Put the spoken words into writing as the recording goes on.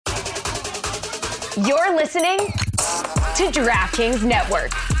You're listening to DraftKings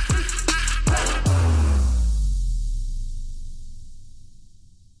Network.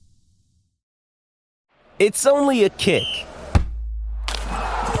 It's only a kick,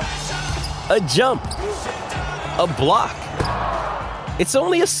 a jump, a block. It's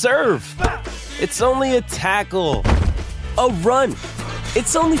only a serve. It's only a tackle, a run.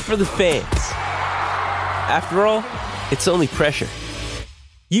 It's only for the fans. After all, it's only pressure.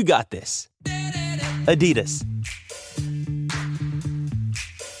 You got this. Adidas.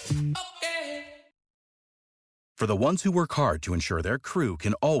 For the ones who work hard to ensure their crew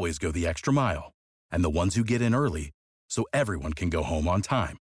can always go the extra mile, and the ones who get in early so everyone can go home on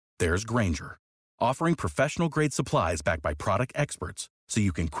time, there's Grainger, offering professional-grade supplies backed by product experts so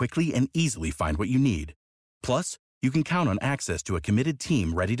you can quickly and easily find what you need. Plus, you can count on access to a committed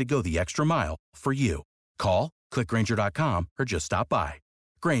team ready to go the extra mile for you. Call, click Grainger.com, or just stop by.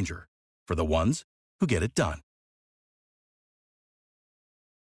 Grainger, for the ones who get it done.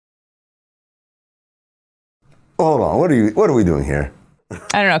 Hold on, what are we doing here?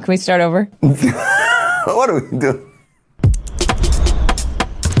 I don't know. Can we start over? What are we doing?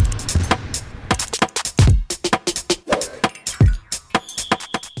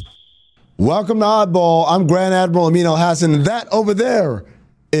 Welcome to Oddball. I'm Grand Admiral Amin Al-Hassan. That over there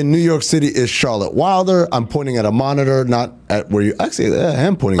in New York City is Charlotte Wilder. I'm pointing at a monitor, not at where you... Actually, I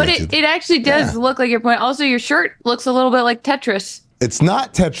am pointing at you. But it actually does look like you're pointing. Also, your shirt looks a little bit like Tetris. It's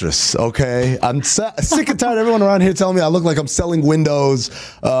not Tetris, okay? I'm sick and tired of everyone around here telling me I look like I'm selling Windows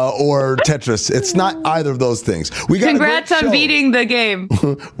or Tetris. It's not either of those things. Congrats on beating the game.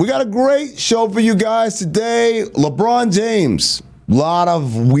 We got a great show for you guys today. LeBron James. A lot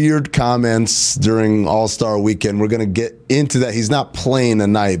of weird comments during All-Star Weekend. We're going to get into that. He's not playing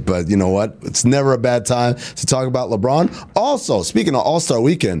tonight, but you know what? It's never a bad time to talk about LeBron. Also, speaking of All-Star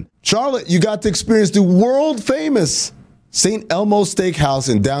Weekend, Charlotte, you got to experience the world-famous St. Elmo's Steakhouse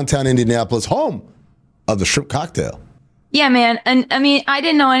in downtown Indianapolis, home of the shrimp cocktail. Yeah, man. And I mean, I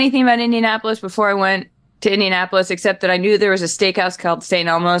didn't know anything about Indianapolis before I went to Indianapolis, except that I knew there was a steakhouse called St.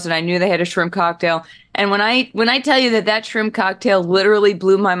 Elmo's, and I knew they had a shrimp cocktail. And when I tell you that shrimp cocktail literally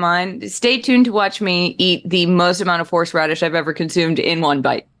blew my mind, stay tuned to watch me eat the most amount of horseradish I've ever consumed in one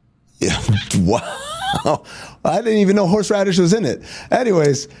bite. Yeah, wow. I didn't even know horseradish was in it.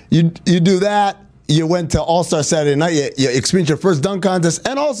 Anyways, you do that. You went to All-Star Saturday night. You experienced your first dunk contest.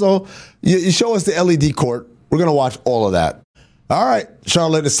 And also, you show us the LED court. We're going to watch all of that. All right,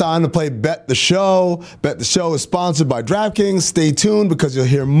 Charlotte, it's time to play Bet the Show. Bet the Show is sponsored by DraftKings. Stay tuned because you'll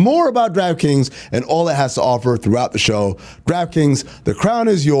hear more about DraftKings and all it has to offer throughout the show. DraftKings, the crown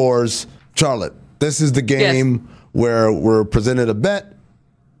is yours. Charlotte, this is the game where we're presented a bet.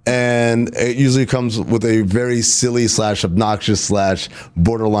 And it usually comes with a very silly / obnoxious /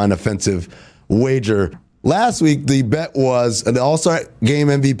 borderline offensive wager. Last week, the bet was the All-Star Game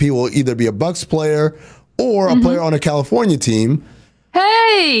MVP will either be a Bucks player or a player on a California team.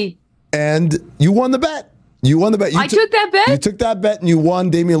 Hey! And you won the bet. I took that bet? You took that bet and you won.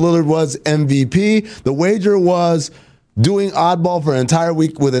 Damian Lillard was MVP. The wager was doing oddball for an entire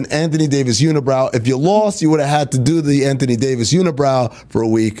week with an Anthony Davis unibrow. If you lost, you would have had to do the Anthony Davis unibrow for a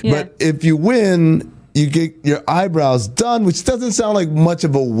week. Yeah. But if you win, you get your eyebrows done, which doesn't sound like much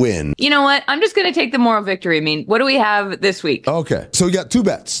of a win. You know what? I'm just going to take the moral victory. I mean, what do we have this week? Okay. So we got two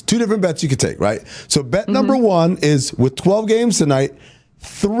different bets you could take, right? So bet number one is with 12 games tonight,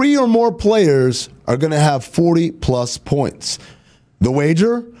 3 or more players are going to have 40-plus points. The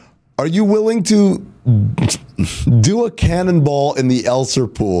wager, are you willing to do a cannonball in the Elser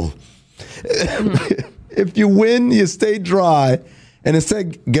pool? If you win, you stay dry. And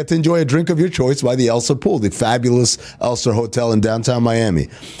instead, get to enjoy a drink of your choice by the Elser Pool, the fabulous Elser Hotel in downtown Miami.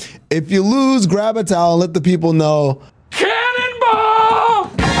 If you lose, grab a towel and let the people know. Cannonball!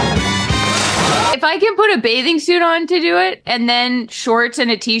 If I can put a bathing suit on to do it, and then shorts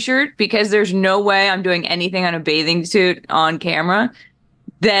and a t-shirt, because there's no way I'm doing anything on a bathing suit on camera,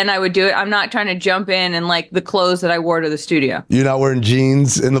 then I would do it. I'm not trying to jump in like the clothes that I wore to the studio. You're not wearing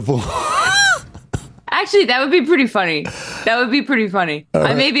jeans in the pool? Actually, that would be pretty funny.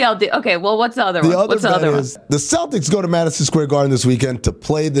 Right. Maybe I'll do. Okay, well, what's the other one? What's the other one? The Celtics go to Madison Square Garden this weekend to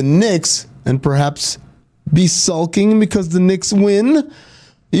play the Knicks and perhaps be sulking because the Knicks win,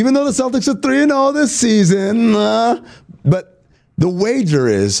 even though the Celtics are 3-0 this season. But the wager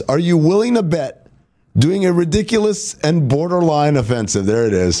is, are you willing to bet doing a ridiculous and borderline offensive, there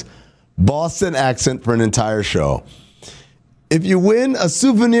it is, Boston accent for an entire show? If you win, a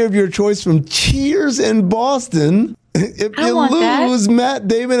souvenir of your choice from Cheers in Boston. If you lose, Matt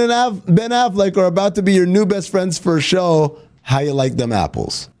Damon and Ben Affleck are about to be your new best friends for a show. How you like them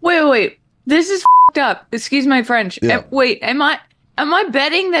apples? Wait. This is up. Excuse my French. Yeah. Wait, am I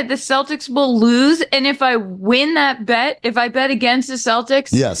betting that the Celtics will lose? And if I win that bet, if I bet against the Celtics,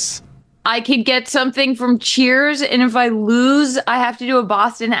 Yes. I could get something from Cheers. And if I lose, I have to do a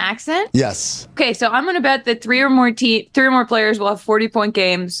Boston accent? Yes. Okay, so I'm going to bet that three or more players will have 40-point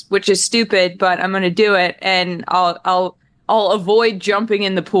games, which is stupid, but I'm going to do it, and I'll avoid jumping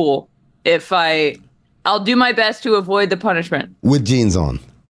in the pool I'll do my best to avoid the punishment. With jeans on.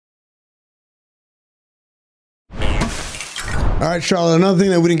 All right, Charlotte, another thing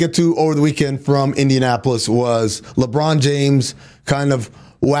that we didn't get to over the weekend from Indianapolis was LeBron James kind of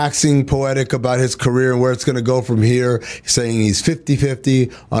waxing poetic about his career and where it's going to go from here, saying he's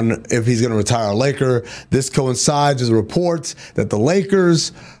 50-50 on if he's going to retire a Laker. This coincides with reports that the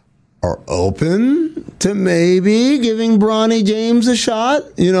Lakers are open to maybe giving Bronny James a shot,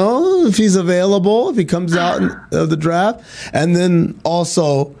 if he's available, if he comes out of the draft. And then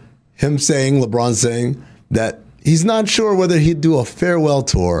also LeBron saying that he's not sure whether he'd do a farewell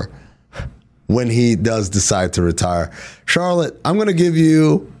tour when he does decide to retire. Charlotte, I'm going to give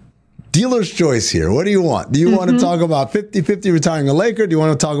you dealer's choice here. What do you want? Do you want to talk about 50-50 retiring a Laker? Do you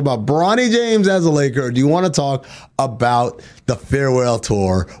want to talk about Bronny James as a Laker? Or do you want to talk about the farewell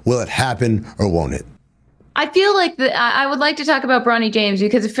tour? Will it happen or won't it? I feel like I would like to talk about Bronny James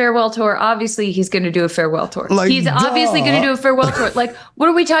because a farewell tour, obviously he's going to do a farewell tour. He's obviously going to do a farewell tour. Like, what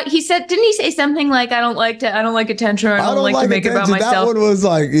are we talking? Didn't he say something like, I don't like attention, or I don't like to make it about myself? That one was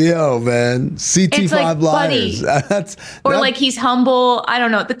like, yo, man, CT5 like, liars. Like he's humble. I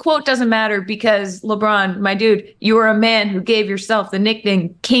don't know. The quote doesn't matter because LeBron, my dude, you are a man who gave yourself the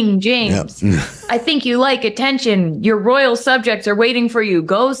nickname King James. Yep. I think you like attention. Your royal subjects are waiting for you.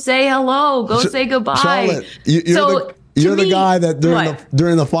 Go say hello. Go say goodbye. Charlotte, you're the guy that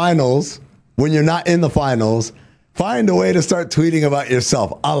during the finals, when you're not in the finals, find a way to start tweeting about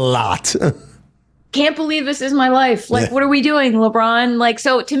yourself a lot. Can't believe this is my life. Like, What are we doing, LeBron? Like,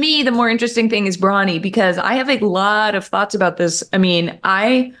 so to me, the more interesting thing is Bronny, because I have a lot of thoughts about this. I mean,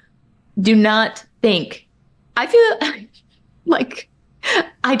 I do not think, I feel like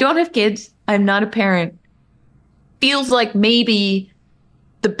I don't have kids. I'm not a parent. Feels like maybe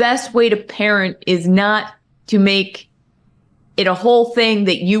the best way to parent is not to make it a whole thing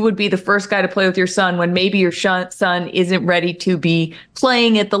that you would be the first guy to play with your son when maybe your son isn't ready to be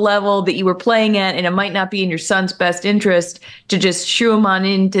playing at the level that you were playing at, and it might not be in your son's best interest to just shoo him on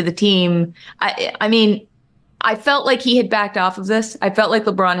into the team. I mean, I felt like he had backed off of this. I felt like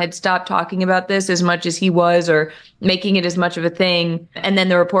LeBron had stopped talking about this as much as he was, or making it as much of a thing. And then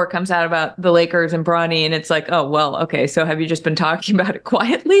the report comes out about the Lakers and Bronny, and it's like, oh, well, okay, so have you just been talking about it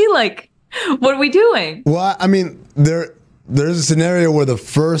quietly? Like, what are we doing? Well, I mean, there's a scenario where the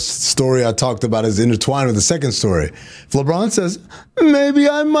first story I talked about is intertwined with the second story. If LeBron says, maybe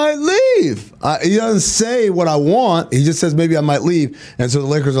I might leave, he doesn't say what I want. He just says, maybe I might leave. And so the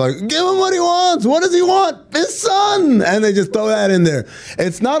Lakers are like, give him what he wants. What does he want? His son. And they just throw that in there.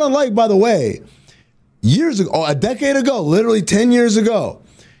 It's not unlike, by the way, years ago, a decade ago, literally 10 years ago,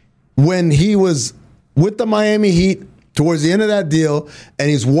 when he was with the Miami Heat towards the end of that deal, and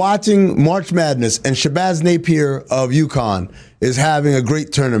he's watching March Madness, and Shabazz Napier of UConn is having a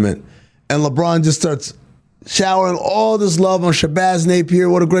great tournament, and LeBron just starts showering all this love on Shabazz Napier.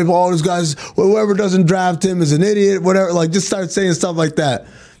 What a great, all these guys, whoever doesn't draft him is an idiot, whatever, like just start saying stuff like that.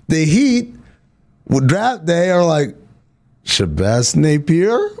 The Heat, with draft day, are like, Shabazz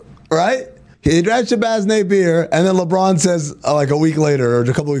Napier, right? He drafts Shabazz Napier, and then LeBron says, like a week later, or a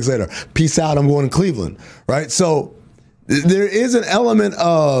couple of weeks later, peace out, I'm going to Cleveland, right? So there is an element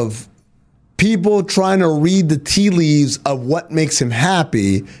of people trying to read the tea leaves of what makes him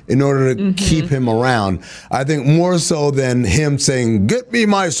happy in order to keep him around. I think more so than him saying, get me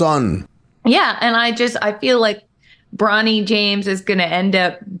my son. Yeah, and I feel like Bronny James is going to end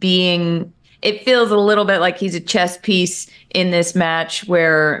up being, it feels a little bit like he's a chess piece in this match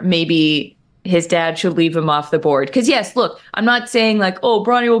where maybe his dad should leave him off the board. Because yes, look, I'm not saying like, oh,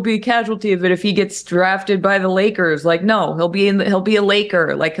 Bronny will be a casualty of it if he gets drafted by the Lakers. Like, no, he'll be a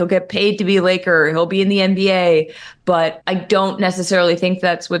Laker. Like, he'll get paid to be a Laker. He'll be in the NBA. But I don't necessarily think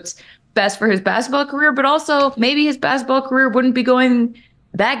that's what's best for his basketball career. But also, maybe his basketball career wouldn't be going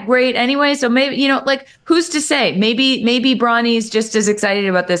that great anyway. So maybe, like, who's to say? Maybe Bronny's just as excited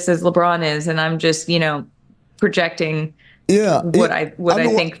about this as LeBron is, and I'm just, projecting. Yeah, what I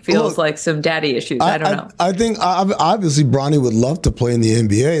think feels like some daddy issues. I don't know. I think obviously Bronny would love to play in the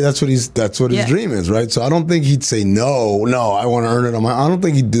NBA. That's what his dream is, right? So I don't think he'd say no. I want to earn it on my. I don't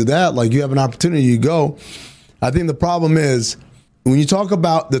think he'd do that. Like, you have an opportunity, you go. I think the problem is when you talk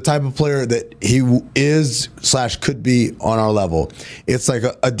about the type of player that he is / could be on our level, it's like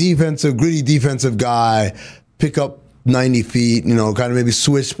a defensive, gritty defensive guy, pick up 90 feet, kind of maybe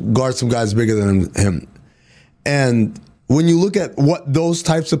switch, guard some guys bigger than him. And when you look at what those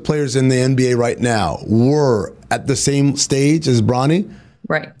types of players in the NBA right now were at the same stage as Bronny,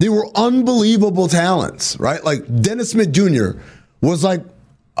 right? They were unbelievable talents, right? Like Dennis Smith Jr. was like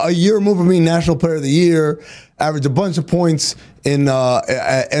a year removed from being National Player of the Year, averaged a bunch of points in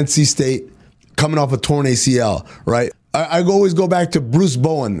at NC State, coming off a torn ACL, right? I always go back to Bruce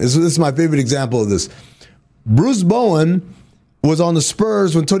Bowen. This is my favorite example of this. Bruce Bowen was on the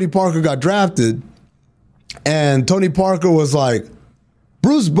Spurs when Tony Parker got drafted, and Tony Parker was like,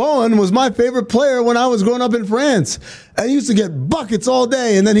 Bruce Bowen was my favorite player when I was growing up in France. I used to get buckets all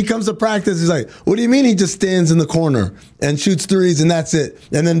day. And then he comes to practice. He's like, what do you mean he just stands in the corner and shoots threes and that's it?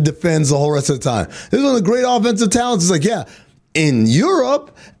 And then defends the whole rest of the time. This is one of the great offensive talents. It's like, yeah, in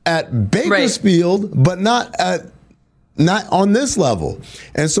Europe at Bakersfield, right, but not on this level.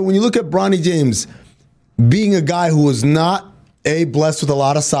 And so when you look at Bronny James being a guy who was not blessed with a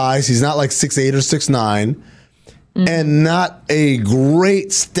lot of size, he's not like 6'8" or 6'9", and not a great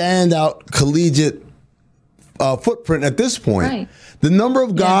standout collegiate footprint at this point. Right. The number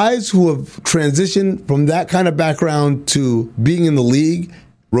of guys who have transitioned from that kind of background to being in the league,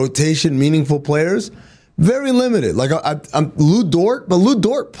 rotation, meaningful players, very limited. Like I'm Lou Dort, but Lou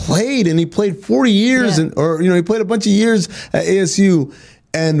Dort played, and he played 40 years, he played a bunch of years at ASU,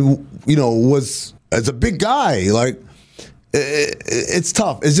 and was as a big guy. Like it's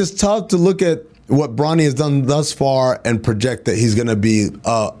tough. It's just tough to look at what Bronny has done thus far and project that he's going to be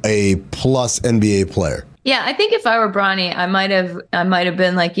a plus NBA player. Yeah, I think if I were Bronny, I might have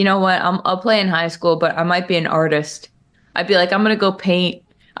been like, you know what, I'll play in high school, but I might be an artist. I'd be like, I'm going to go paint.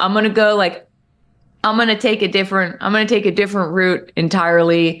 I'm going to take a different route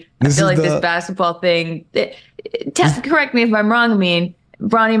entirely. I feel like this basketball thing. Correct me if I'm wrong. I mean,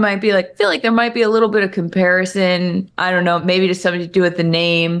 Bronny might be like, feel like there might be a little bit of comparison. I don't know, maybe to something to do with the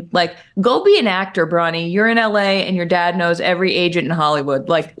name. Like, go be an actor, Bronny. You're in LA and your dad knows every agent in Hollywood.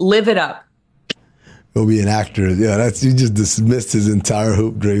 Like, live it up. Go be an actor. Yeah, you just dismissed his entire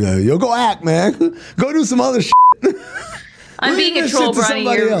hoop dream. Yo, go act, man. Go do some other shit. I'm being a troll,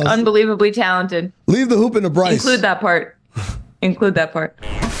 Bronny. You're unbelievably talented. Leave the hoop in the Bryce. Include that part. Include that part.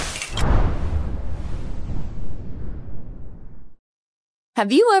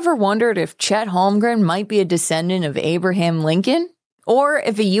 Have you ever wondered if Chet Holmgren might be a descendant of Abraham Lincoln? Or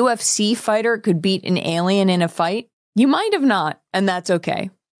if a UFC fighter could beat an alien in a fight? You might have not, and that's okay.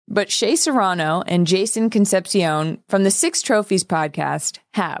 But Shea Serrano and Jason Concepcion from the Six Trophies podcast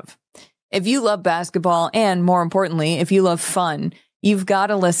have. If you love basketball and, more importantly, if you love fun, you've got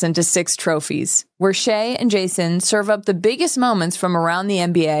to listen to Six Trophies, where Shea and Jason serve up the biggest moments from around the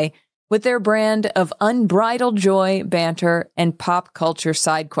NBA with their brand of unbridled joy, banter, and pop culture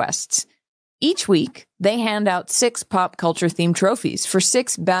side quests. Each week, they hand out 6 pop culture-themed trophies for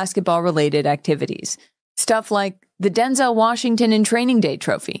 6 basketball-related activities. Stuff like the Denzel Washington in Training Day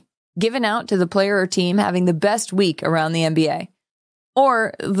trophy, given out to the player or team having the best week around the NBA.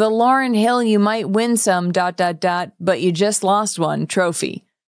 Or the Lauryn Hill you might win some ... but you just lost one trophy,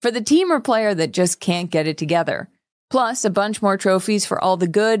 for the team or player that just can't get it together. Plus, a bunch more trophies for all the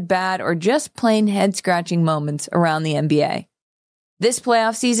good, bad, or just plain head-scratching moments around the NBA. This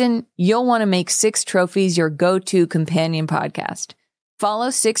playoff season, you'll want to make 6 Trophies your go-to companion podcast.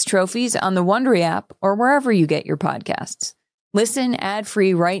 Follow 6 Trophies on the Wondery app or wherever you get your podcasts. Listen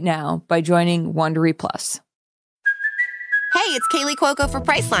ad-free right now by joining Wondery Plus. Hey, it's Kaylee Cuoco for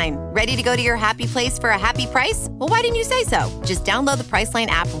Priceline. Ready to go to your happy place for a happy price? Well, why didn't you say so? Just download the Priceline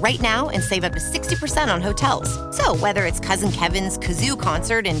app right now and save up to 60% on hotels. So whether it's Cousin Kevin's Kazoo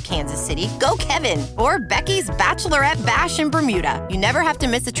Concert in Kansas City, go Kevin, or Becky's Bachelorette Bash in Bermuda, you never have to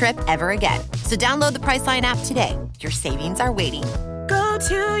miss a trip ever again. So download the Priceline app today. Your savings are waiting. Go to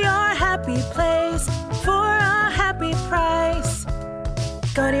your happy place for a happy price.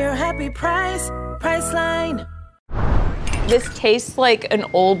 Go to your happy price, Priceline. This tastes like an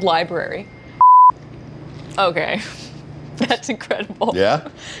old library. Okay. That's incredible. Yeah?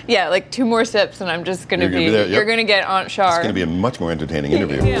 Yeah, like 2 more sips and I'm just going to be there, yep. You're going to get Aunt Char. It's going to be a much more entertaining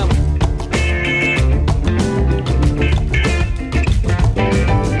interview. Yeah.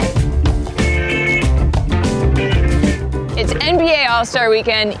 It's NBA All-Star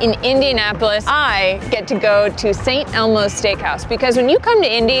Weekend in Indianapolis. I get to go to St. Elmo's Steakhouse because when you come to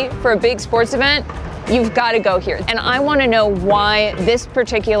Indy for a big sports event, you've got to go here. And I want to know why this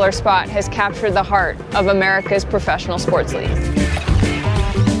particular spot has captured the heart of America's professional sports leagues.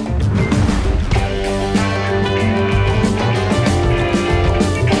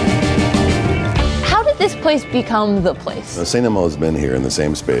 this place become the place? St. Elmo has been here in the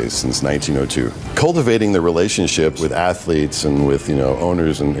same space since 1902. Cultivating the relationship with athletes and with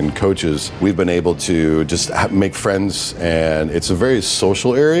owners and coaches, we've been able to just make friends, and it's a very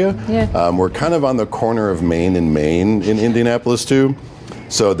social area. Yeah. We're kind of on the corner of Main and Main in Indianapolis too,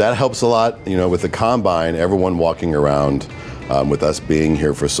 so that helps a lot. With the combine, everyone walking around. With us being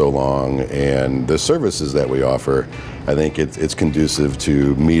here for so long and the services that we offer, I think it's conducive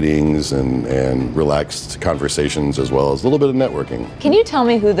to meetings and relaxed conversations as well as a little bit of networking. Can you tell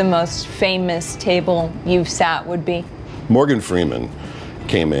me who the most famous table you've sat would be? Morgan Freeman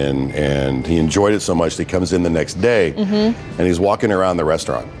came in and he enjoyed it so much that he comes in the next day and he's walking around the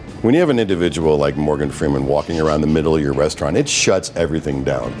restaurant. When you have an individual like Morgan Freeman walking around the middle of your restaurant, it shuts everything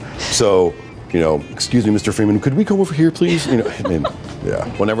down. So, excuse me, Mr. Freeman, could we go over here, please? Yeah.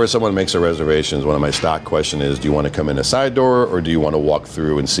 Whenever someone makes a reservation, one of my stock questions is, do you want to come in a side door or do you want to walk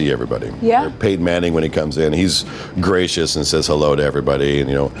through and see everybody? Yeah. Or Peyton Manning, when he comes in, he's gracious and says hello to everybody.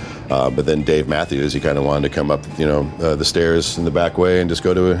 But then Dave Matthews, he kind of wanted to come up, the stairs in the back way and just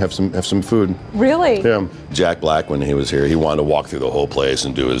go to have some food. Really? Yeah. Jack Black, when he was here, he wanted to walk through the whole place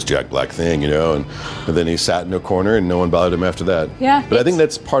and do his Jack Black thing, and then he sat in a corner and no one bothered him after that. Yeah. But I think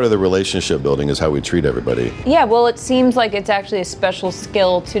that's part of the relationship building is how we treat everybody. Yeah, well, it seems like it's actually a special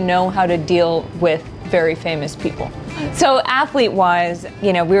skill to know how to deal with very famous people. So athlete-wise,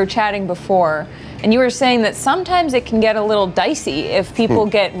 we were chatting before, and you were saying that sometimes it can get a little dicey if people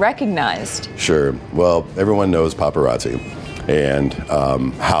get recognized. Sure. Well, everyone knows paparazzi and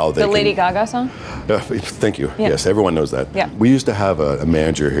how they The Lady Gaga song? Thank you. Yeah. Yes, everyone knows that. Yeah. We used to have a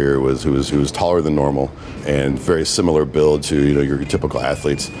manager here who was taller than normal and very similar build to your typical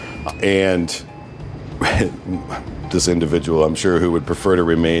athletes, and this individual, I'm sure, who would prefer to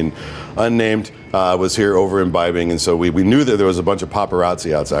remain unnamed, was here over imbibing, and so we knew that there was a bunch of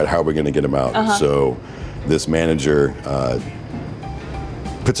paparazzi outside. How are we going to get him out? So this manager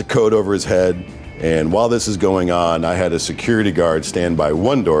puts a coat over his head, and while this is going on, I had a security guard stand by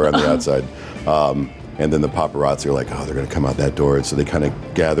one door on the outside. And then the paparazzi are like, oh, they're going to come out that door. And so they kind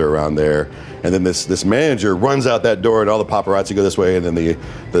of gather around there. And then this manager runs out that door, and all the paparazzi go this way. And then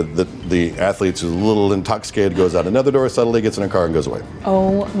the athlete who's a little intoxicated goes out another door, suddenly gets in a car and goes away.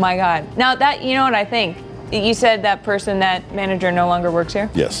 Oh, my God. Now, that, you know what I think? You said that manager no longer works here?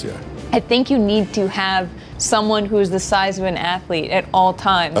 Yes, yeah. I think you need to have someone who's the size of an athlete at all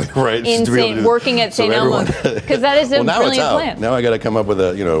times, right? Working at St. Elmo's, because that is a brilliant plan. Now I got to come up with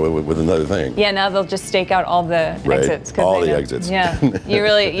with another thing. Yeah, now they'll just stake out all the exits. All the exits. Yeah,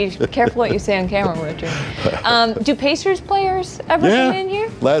 you careful what you say on camera, Richard. Do Pacers players ever come in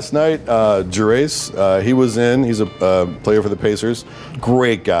here? Last night, Jerace, he was in. He's a player for the Pacers.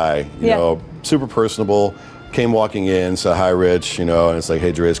 Great guy, super personable. Came walking in, said hi, Rich, and it's like,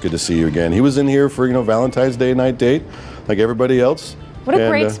 hey, Jerace, good to see you again. He was in here for, Valentine's Day night date, like everybody else. What a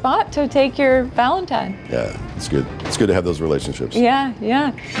great spot to take your Valentine. Yeah, it's good. It's good to have those relationships. Yeah.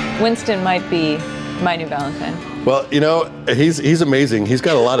 Winston might be my new Valentine. Well, he's amazing. He's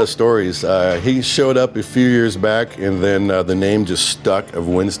got a lot of stories. He showed up a few years back, and then the name just stuck of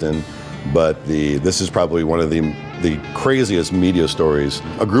Winston. But this is probably one of the craziest media stories.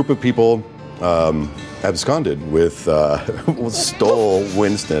 A group of people absconded stole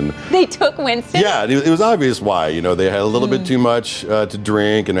Winston. They took Winston? Yeah, it was obvious why. They had a little bit too much to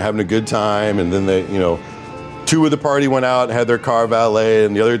drink and they're having a good time, and then they, two of the party went out and had their car valet,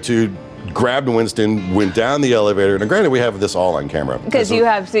 and the other two grabbed Winston, went down the elevator. Now, granted, we have this all on camera. Because you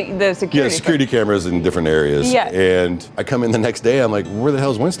have the security. Yeah, security cameras in different areas. Yeah. And I come in the next day, I'm like, where the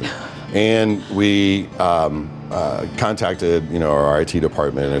hell is Winston? And we contacted, our IT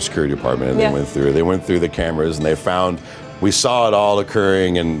department and our security department, and they went through the cameras, and we saw it all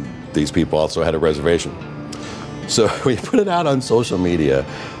occurring, and these people also had a reservation. So we put it out on social media,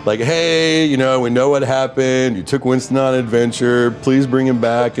 like, hey, we know what happened. You took Winston on an adventure. Please bring him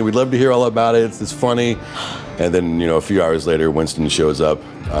back, and we'd love to hear all about it. It's funny. And then, a few hours later, Winston shows up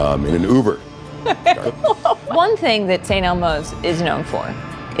in an Uber. One thing that St. Elmo's is known for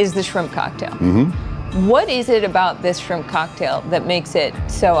is the shrimp cocktail. Mm-hmm. What is it about this shrimp cocktail that makes it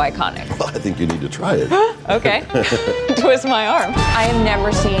so iconic? Well, I think you need to try it. Okay. Twist my arm. I have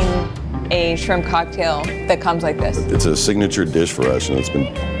never seen a shrimp cocktail that comes like this. It's a signature dish for us, and it's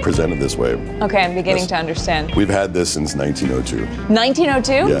been presented this way. Okay, I'm beginning to understand. We've had this since 1902.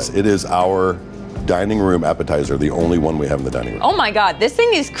 1902? Yes, it is our dining room appetizer, the only one we have in the dining room. Oh my God, this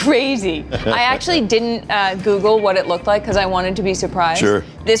thing is crazy. I actually didn't Google what it looked like because I wanted to be surprised. Sure.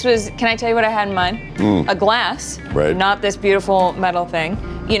 This was, can I tell you what I had in mind? A glass, Right. not this beautiful metal thing.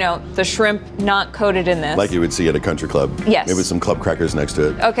 You know, the shrimp not coated in this. Like you would see at a country club. Yes. Maybe some club crackers next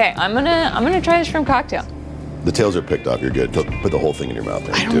to it. Okay, I'm gonna try the shrimp cocktail. The tails are picked off. You're good. Put the whole thing in your mouth.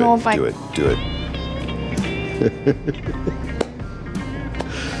 Man. I don't know if I- Do it.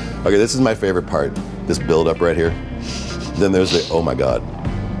 Okay, this is my favorite part. This build up right here. Then there's the, oh my God.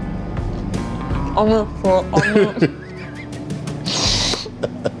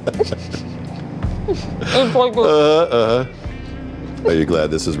 Are you glad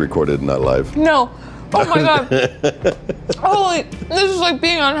this is recorded and not live? No. Oh my God. Holy, this is like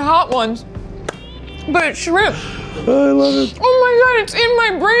being on Hot Ones. But it's shrimp. I love it. Oh my God, it's in my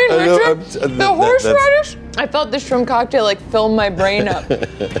brain, I know, Richard. The horseradish? I felt the shrimp cocktail like fill my brain up.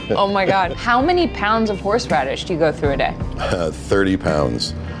 Oh my God. How many pounds of horseradish do you go through a day? 30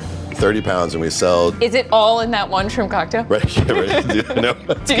 pounds. 30 pounds, and we sell. Is it all in that one shrimp cocktail? Right, yeah, right. No,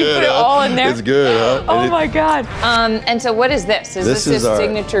 it's Did you good, put it huh? all in there? It's good, huh? Oh And my God. And so what is this? Is this his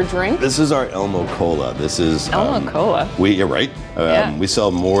signature drink? This is our Elmo Cola. This is Elmo Cola? You're right. Yeah. We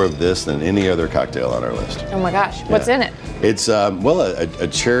sell more of this than any other cocktail on our list. Oh my gosh. What's in it? It's a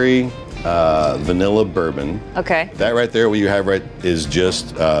cherry vanilla bourbon. Okay. That right there, what you have is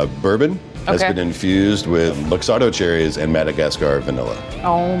just bourbon. That's Okay. been infused with Luxardo cherries and Madagascar vanilla.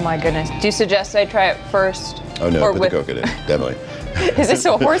 Oh my goodness. Do you suggest I try it first? Oh no, Or put the coke in it, definitely. Is this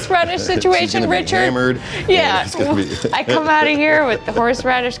a horseradish situation, She's gonna be Richard? hammered. Yeah. It's gonna be- I come out of here with the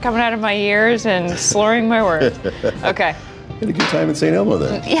horseradish coming out of my ears and slurring my words. Okay. Had a good time in St. Elmo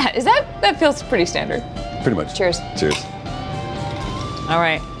then. Yeah, that feels pretty standard. Pretty much. Cheers. Cheers. All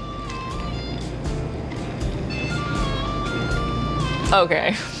right.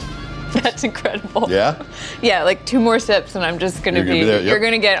 Okay. That's incredible. Yeah? Yeah, like 2 more sips and I'm just gonna You're gonna be there, yep. You're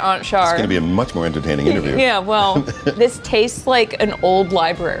gonna get Aunt Char. It's going to be a much more entertaining interview. Yeah, well, this tastes like an old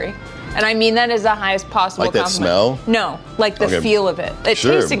library. And I mean that as the highest possible Like that compliment. smell? No, like the Okay. feel of it. It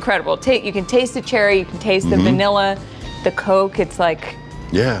Sure. tastes incredible. You can taste the cherry, you can taste the vanilla, the Coke. It's like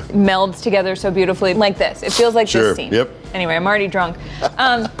Yeah. melds together so beautifully. Like this. It feels like Sure, this scene. yep. Anyway, I'm already drunk.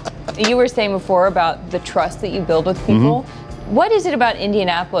 You were saying before about the trust that you build with people. What is it about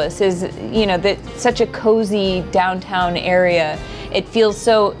Indianapolis? Is that such a cozy downtown area? It feels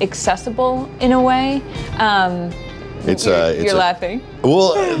so accessible in a way. You're laughing.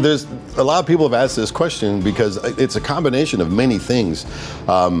 Well, there's a lot of people have asked this question because it's a combination of many things.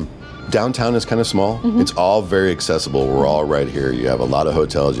 Downtown is kind of small. It's all very accessible. We're all right here. You have a lot of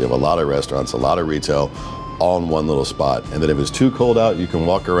hotels, you have a lot of restaurants, a lot of retail, all in one little spot. And then if it's too cold out, you can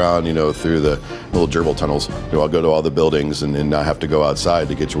walk around, through the little gerbil tunnels. I'll go to all the buildings and not have to go outside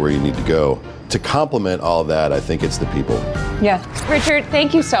to get you where you need to go. To complement all that, I think it's the people. Yeah. Richard,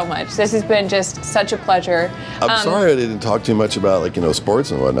 thank you so much. This has been just such a pleasure. I'm sorry I didn't talk too much about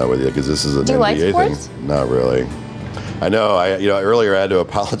sports and whatnot with you because this is an Do you NBA like sports? thing. Not really. I know. Earlier I had to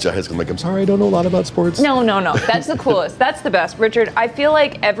apologize. I'm sorry, I don't know a lot about sports. No. That's the coolest. That's the best. Richard, I feel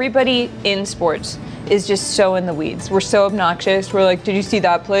like everybody in sports is just so in the weeds. We're so obnoxious. We're like, did you see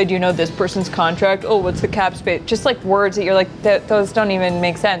that play? Do you know this person's contract? Oh, what's the cap space? Just like words that you're like, those don't even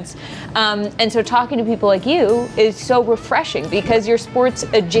make sense. And so talking to people like you is so refreshing because you're sports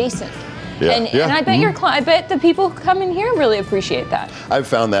adjacent. Yeah, And I bet I bet the people who come in here really appreciate that. I've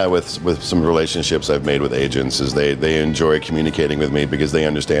found that with some relationships I've made with agents is they enjoy communicating with me because they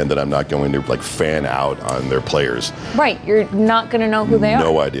understand that I'm not going to fan out on their players. Right, you're not going to know who they are.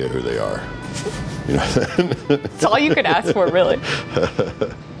 No idea who they are. That's all you could ask for, really.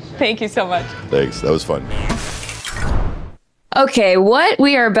 Thank you so much. Thanks, that was fun. Okay, what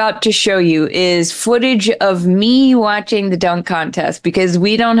we are about to show you is footage of me watching the dunk contest because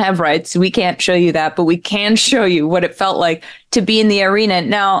we don't have rights. We can't show you that, but we can show you what it felt like to be in the arena.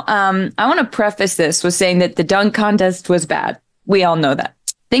 Now, I want to preface this with saying that the dunk contest was bad. We all know that.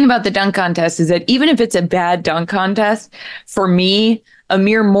 Thing about the dunk contest is that even if it's a bad dunk contest, for me, a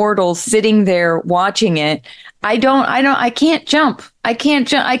mere mortal sitting there watching it, I can't jump. I can't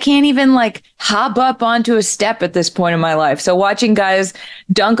even hop up onto a step at this point in my life. So watching guys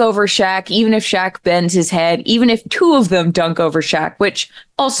dunk over Shaq, even if Shaq bends his head, even if 2 of them dunk over Shaq, which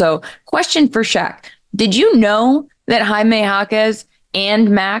also, question for Shaq. Did you know that Jaime Jaquez and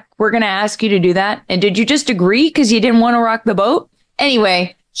Mac were going to ask you to do that? And did you just agree because you didn't want to rock the boat?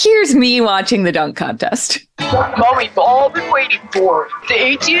 Anyway, here's me watching the dunk contest. What we've all been waiting for, the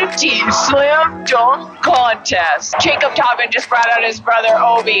AT&T Slam Dunk Contest. Jacob Toppin just brought out his brother,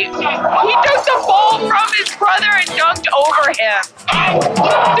 Obi. He took the ball from his brother and dunked over him.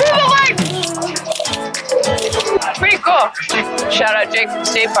 Through the legs! Pretty cool. Shout out Jake from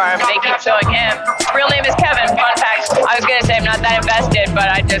State Farm. They keep showing him. Real name is Kevin. Fun fact. I was gonna say I'm not that invested, but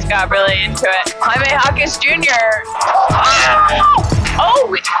I just got really into it. Jaime Hawkins Jr.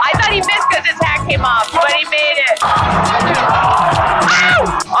 Oh, I thought he missed because his hat came off, but he made it.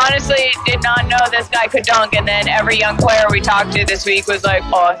 Honestly, did not know this guy could dunk, and then every young player we talked to this week was like,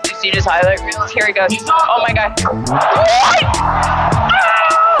 oh, you see his highlight reels? Here he goes. Oh my God. What?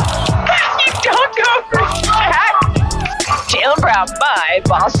 He dunked over Shaq. Jaylen Brown by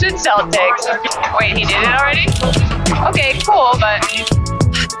Boston Celtics. Wait, he did it already? Okay, cool, but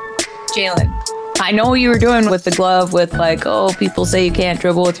Jaylen, I know what you were doing with the glove with like, oh, people say you can't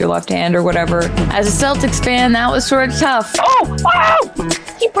dribble with your left hand or whatever. As a Celtics fan, that was sort of tough. oh, wow!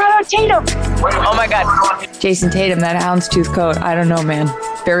 He brought out Tatum. Oh my God. Jason Tatum, that houndstooth coat, I don't know, man.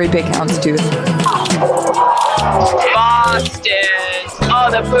 Very big houndstooth. Boston. Oh,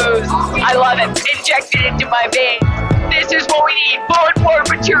 the booze. I love it. Inject it into my veins. This is what we need. More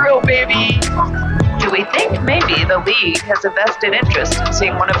material, baby. Do we think maybe the league has a vested interest in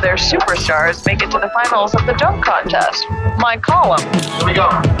seeing one of their superstars make it to the finals of the dunk contest? My column. Here we go.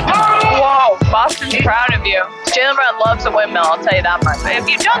 Whoa, Boston's proud of you. Jaylen Brown loves a windmill, I'll tell you that much. But if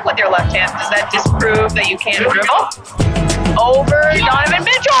you dunk with your left hand, does that disprove that you can't dribble? Over Donovan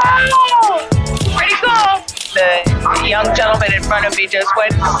Mitchell! Pretty cool. The young gentleman in front of me just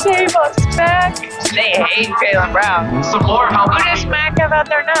went, save us, Mac. They hate Jaylen Brown. Who does Mac have out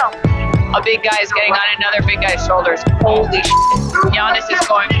there now? A big guy is getting on another big guy's shoulders. Holy shit. Giannis is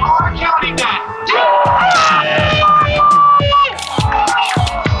going.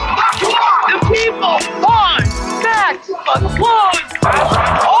 The people want Mac McClung.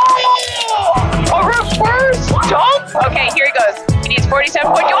 Oh! A reverse dunk? Okay, here he goes. He needs 47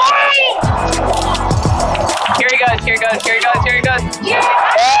 points. Oh! Here he goes.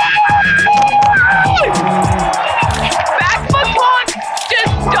 Mac McClung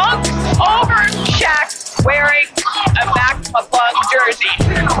just dunked over Shaq wearing a Mac McClung jersey.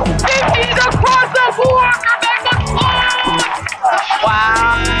 50s across the board for Mac McClung!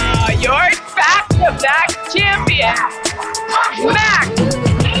 Wow, you're back-to-back champion, Mac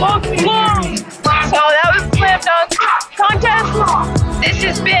McClung! So that was Slam Dunk Contest. This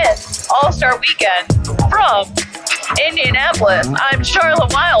has been All-Star Weekend from Indianapolis. I'm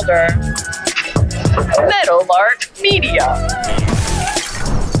Charlotte Wilder. Meadowlark Media.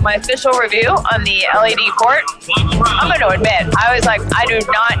 My official review on the LED court, I'm going to admit, I was like, I do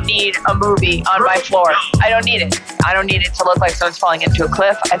not need a movie on my floor. I don't need it. I don't need it to look like someone's falling into a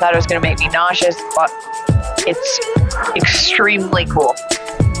cliff. I thought it was going to make me nauseous, but it's extremely cool.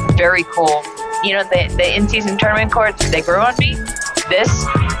 Very cool. You know, the in-season tournament courts, they grew on me. This,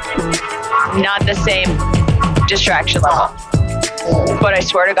 not the same distraction level. But I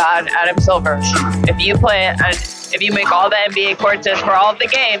swear to God, Adam Silver, if you make all the NBA courts as for all of the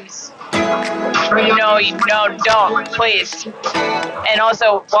games, don't, please. And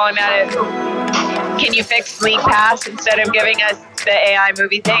also, while I'm at it, can you fix League Pass instead of giving us the AI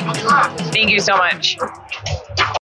movie thing? Thank you so much.